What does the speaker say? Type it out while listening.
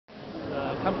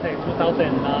Computex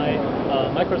 2009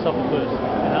 Microsoft booth,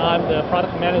 and I'm the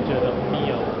product manager of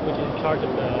Mio, which is in charge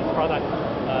of the product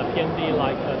PND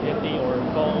like PND or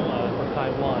phone for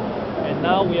Taiwan. And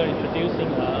now we are introducing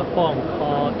a phone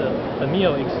called the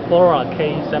Mio Explora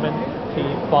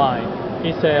K75.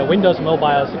 It's a Windows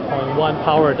Mobile 6.1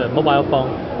 powered mobile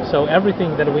phone, so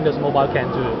everything that Windows Mobile can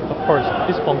do, of course,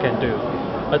 this phone can do.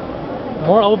 But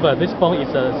moreover, this phone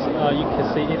is you can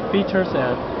see it features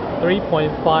a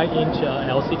 3.5-inch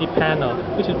LCD panel,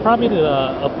 which is probably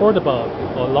the affordable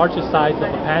or largest size of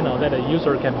a panel that a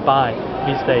user can buy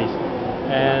these days.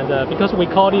 And because we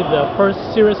called it the first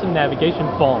serious navigation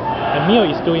phone, and Mio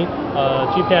is doing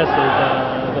GPS,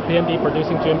 the PND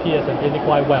producing GPS and PND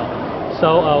quite well.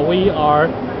 So we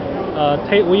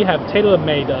have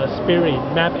tailor-made a Spirit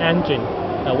map engine,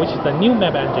 which is the new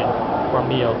map engine from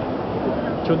Mio,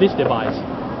 to this device.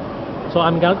 So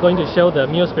I'm going to show the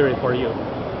Mio Spirit for you.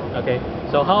 Okay.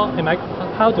 So how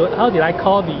did I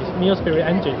call the Mio Spirit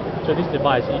engine to this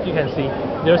device? If you can see,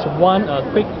 there's one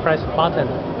quick press button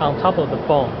on top of the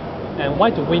phone. And why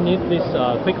do we need this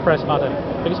quick press button?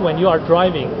 Because when you are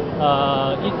driving,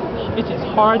 it is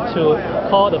hard to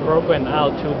call the program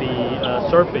out to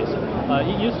the surface.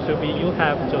 It used to be you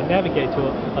have to navigate to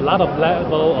a lot of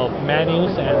level of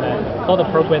menus and call the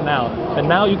program out. But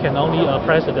now you can only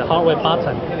press the hardware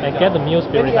button and get the Mio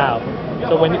Spirit out.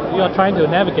 So when you are trying to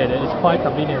navigate it, it's quite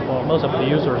convenient for most of the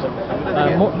users.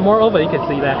 Moreover, you can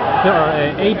see that there are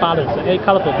eight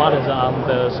colorful buttons on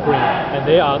the screen, and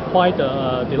they are quite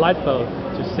delightful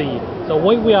to see. So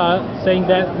when we are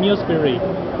saying that Mio Spirit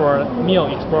for Mio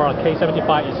Explora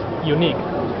K75 is unique,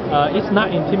 it's not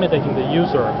intimidating the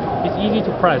user. It's easy to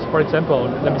press. For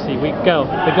example, let me see. We go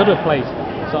to a place.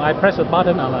 So I press a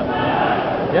button on it.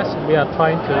 Yes, we are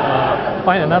trying to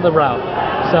find another route.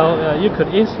 So you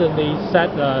could instantly set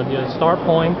your start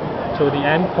point to the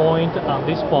end point on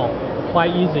this phone.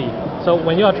 Quite easy. So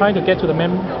when you are trying to get to the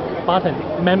main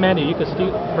menu, you can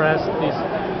still press this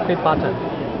quick button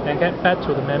and get back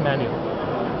to the main menu.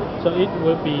 So it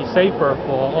will be safer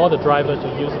for all the drivers to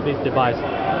use this device.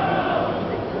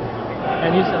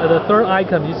 And the third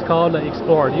icon is called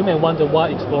Explore. You may wonder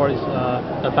what Explore is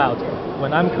about.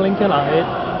 When I'm clicking on it,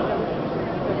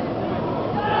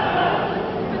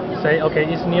 say okay,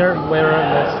 it's near where,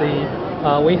 let's see,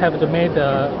 we have to make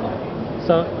the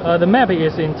the map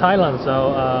is in Thailand,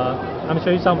 so I'm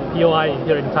showing you some POI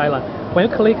here in Thailand. When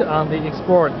you click on the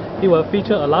Explore, it will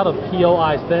feature a lot of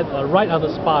POIs that are right on the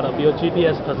spot of your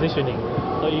GPS positioning.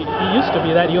 So it used to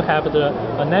be that you have to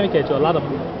navigate to a lot of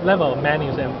level of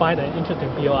menus and find an interesting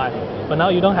POI, but now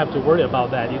you don't have to worry about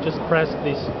that. You just press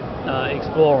this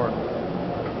Explore,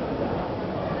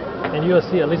 and you will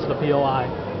see a list of POI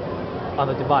on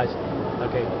the device.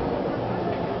 Okay.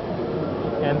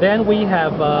 And then we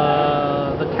have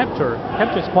the capture.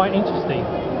 Capture is quite interesting.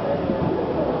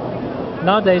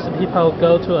 Nowadays, people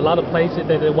go to a lot of places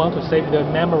that they want to save their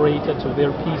memory to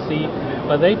their PC,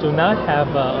 but they do not have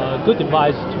a good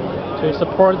device to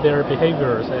support their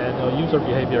behaviors and user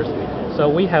behaviors. So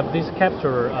we have this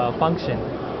capture function.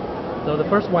 So the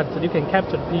first one, so you can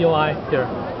capture the POI here,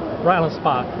 right on the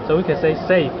spot. So we can say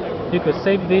save. You could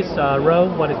save this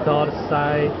row, what is called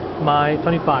my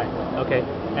 25, okay,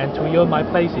 and to your my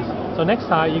places. So next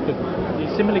time you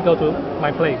simply go to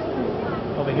my place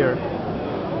over here.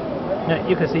 Now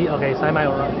you can see, okay, my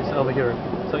is over here.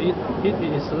 So it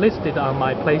is listed on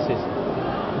my places.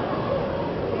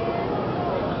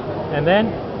 And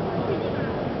then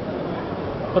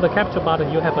for the capture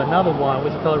button, you have another one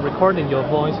which is called recording your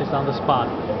voices on the spot.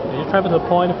 If you travel to a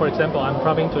point, for example, I'm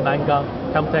traveling to Nangang,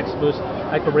 Computex booth,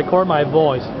 I could record my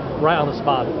voice right on the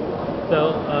spot.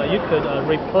 So you could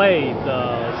replay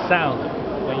the sound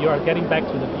when you are getting back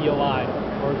to the POI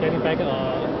or getting back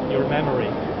your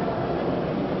memory.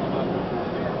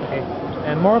 Okay.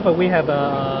 And moreover, we have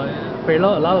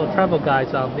preload a lot of travel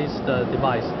guides on this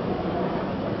device.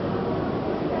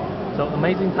 So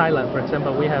Amazing Thailand, for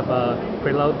example, we have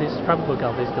preload this travel book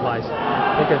on this device.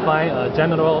 You can find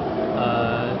general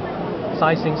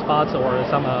sightseeing spots or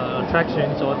some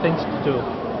attractions or things to do.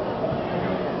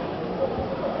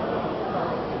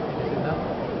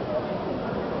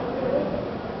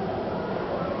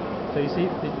 So you see,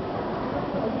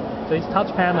 so it's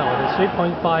touch panel. The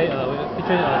 3.5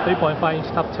 featuring a 3.5-inch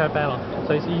touch panel.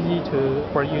 So it's easy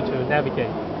for you to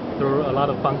navigate through a lot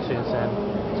of functions and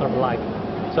sort of like.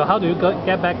 So how do you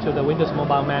get back to the Windows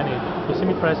Mobile menu? You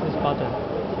simply press this button.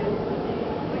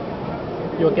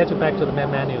 You will get you back to the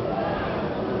main menu.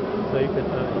 So you could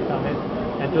click on it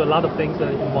and do a lot of things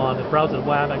that you want. Browse the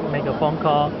web, make a phone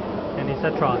call, and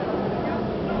etc.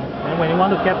 And when you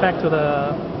want to get back to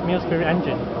the Mio Spirit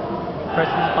engine,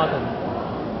 press this button.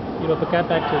 it will get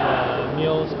back to the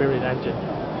Mio Spirit engine.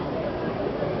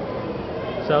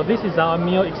 So this is our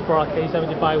Mio Explora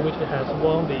K75, which has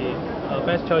won the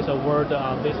Best Choice Award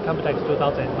on this Computex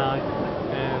 2009.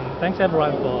 And thanks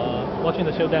everyone for watching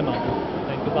the show demo.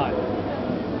 And goodbye.